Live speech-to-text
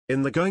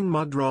In the going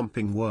mud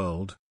romping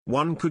world,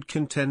 one could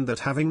contend that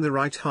having the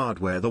right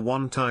hardware the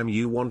one time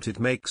you want it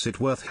makes it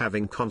worth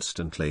having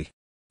constantly.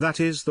 That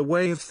is the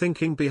way of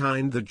thinking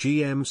behind the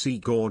GMC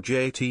Gorge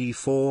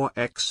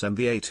AT4X and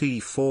the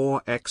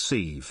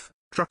AT4X EV,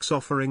 trucks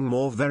offering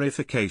more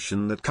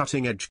verification that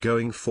cutting-edge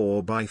going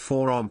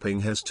 4x4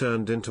 romping has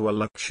turned into a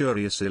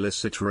luxurious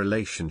illicit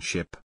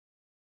relationship.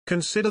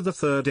 Consider the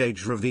third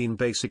age ravine,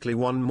 basically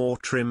one more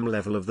trim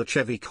level of the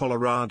Chevy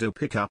Colorado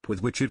pickup,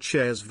 with which it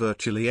shares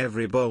virtually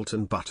every bolt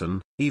and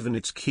button, even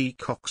its key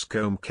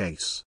coxcomb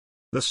case.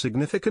 The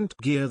significant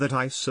gear that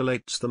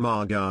isolates the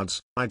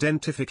mudguards,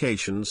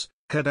 identifications,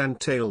 head and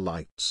tail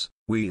lights,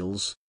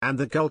 wheels, and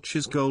the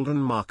Gulch's golden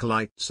mark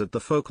lights at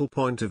the focal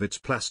point of its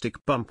plastic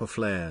bumper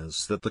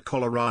flares that the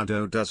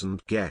Colorado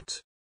doesn't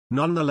get.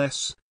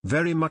 Nonetheless,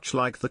 very much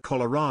like the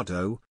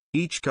Colorado,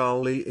 each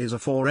Gully is a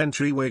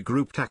 4-entryway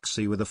group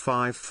taxi with a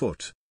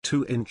 5-foot,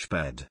 2-inch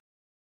bed.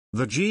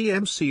 The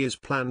GMC is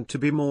planned to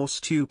be more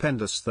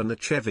stupendous than the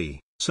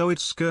Chevy, so it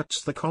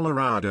skirts the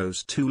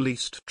Colorado's two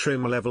least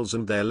trim levels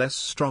and their less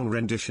strong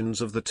renditions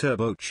of the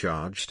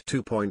turbocharged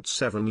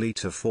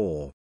 2.7-liter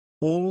 4.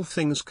 All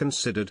things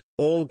considered,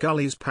 all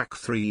Gullies pack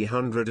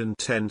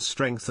 310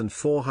 strength and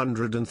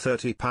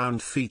 430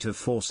 pound-feet of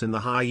force in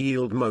the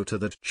high-yield motor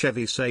that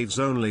Chevy saves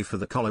only for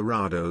the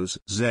Colorado's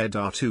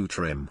ZR2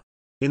 trim.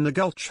 In the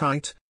Gulch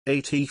height,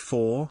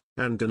 AT4,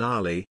 and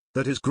Denali,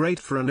 that is great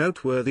for a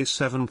noteworthy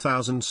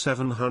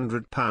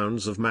 7,700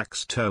 pounds of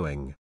max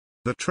towing.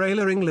 The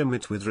trailering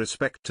limit with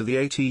respect to the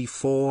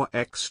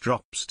AT4X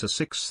drops to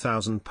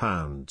 6,000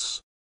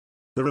 pounds.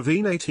 The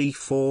Ravine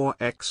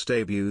AT4X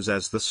debuts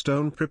as the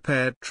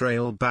stone-prepared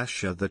trail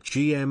basher that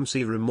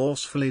GMC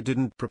remorsefully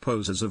didn't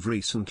propose as of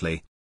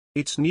recently.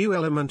 Its new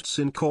elements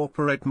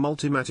incorporate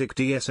Multimatic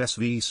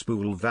DSSV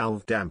spool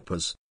valve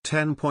dampers,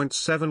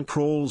 10.7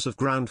 crawls of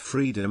ground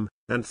freedom,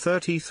 and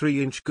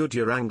 33-inch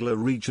Goodyear Angler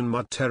region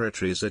mud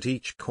territories at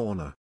each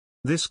corner.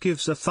 This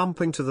gives a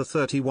thumping to the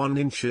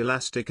 31-inch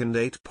elastic and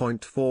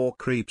 8.4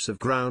 creeps of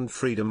ground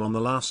freedom on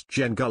the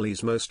last-gen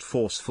Gully's most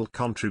forceful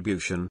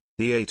contribution,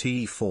 the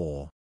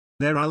AT4.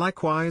 There are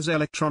likewise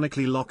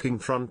electronically locking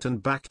front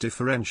and back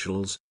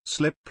differentials,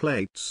 slip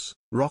plates,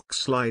 rock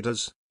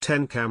sliders,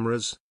 10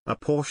 cameras, a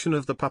portion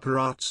of the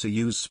paparazzi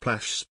use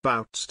splash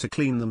spouts to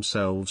clean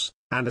themselves,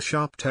 and a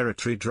sharp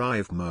territory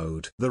drive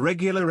mode. The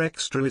regular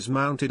extra is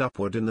mounted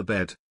upward in the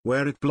bed,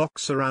 where it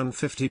blocks around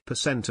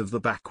 50% of the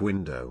back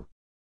window.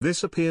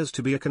 This appears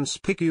to be a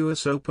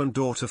conspicuous open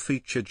door to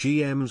feature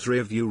GM's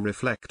rear-view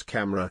reflect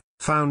camera,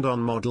 found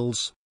on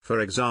models, for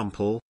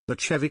example, the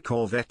Chevy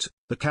Corvette,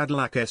 the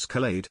Cadillac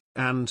Escalade,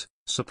 and,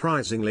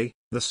 surprisingly,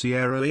 the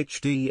Sierra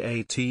HD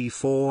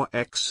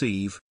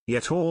AT4X EV,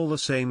 yet all the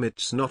same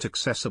it's not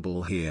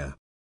accessible here.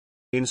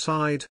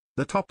 Inside,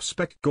 the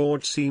top-spec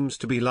Gorge seems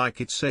to be like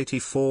its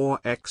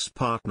AT4X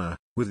partner,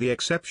 with the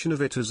exception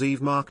of it has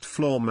EVE-marked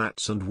floor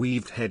mats and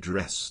weaved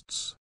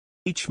headrests.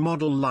 Each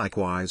model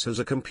likewise has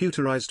a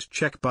computerized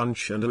check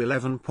bunch and a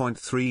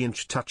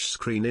 11.3-inch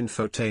touchscreen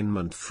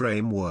infotainment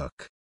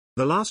framework.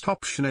 The last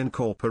option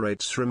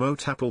incorporates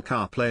remote Apple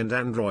CarPlay and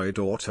Android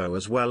Auto,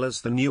 as well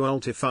as the new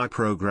Ultify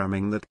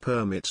programming that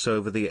permits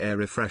over-the-air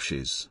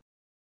refreshes.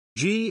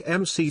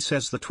 GMC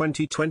says the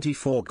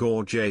 2024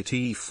 Gorge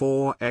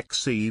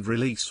AT4X EV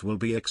release will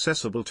be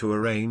accessible to a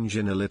range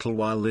in a little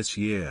while this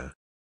year.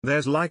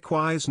 There's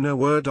likewise no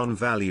word on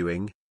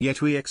valuing,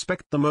 yet we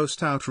expect the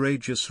most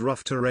outrageous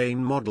rough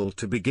terrain model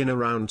to begin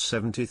around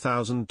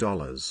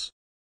 $70,000.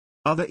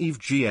 Other EV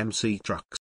GMC trucks.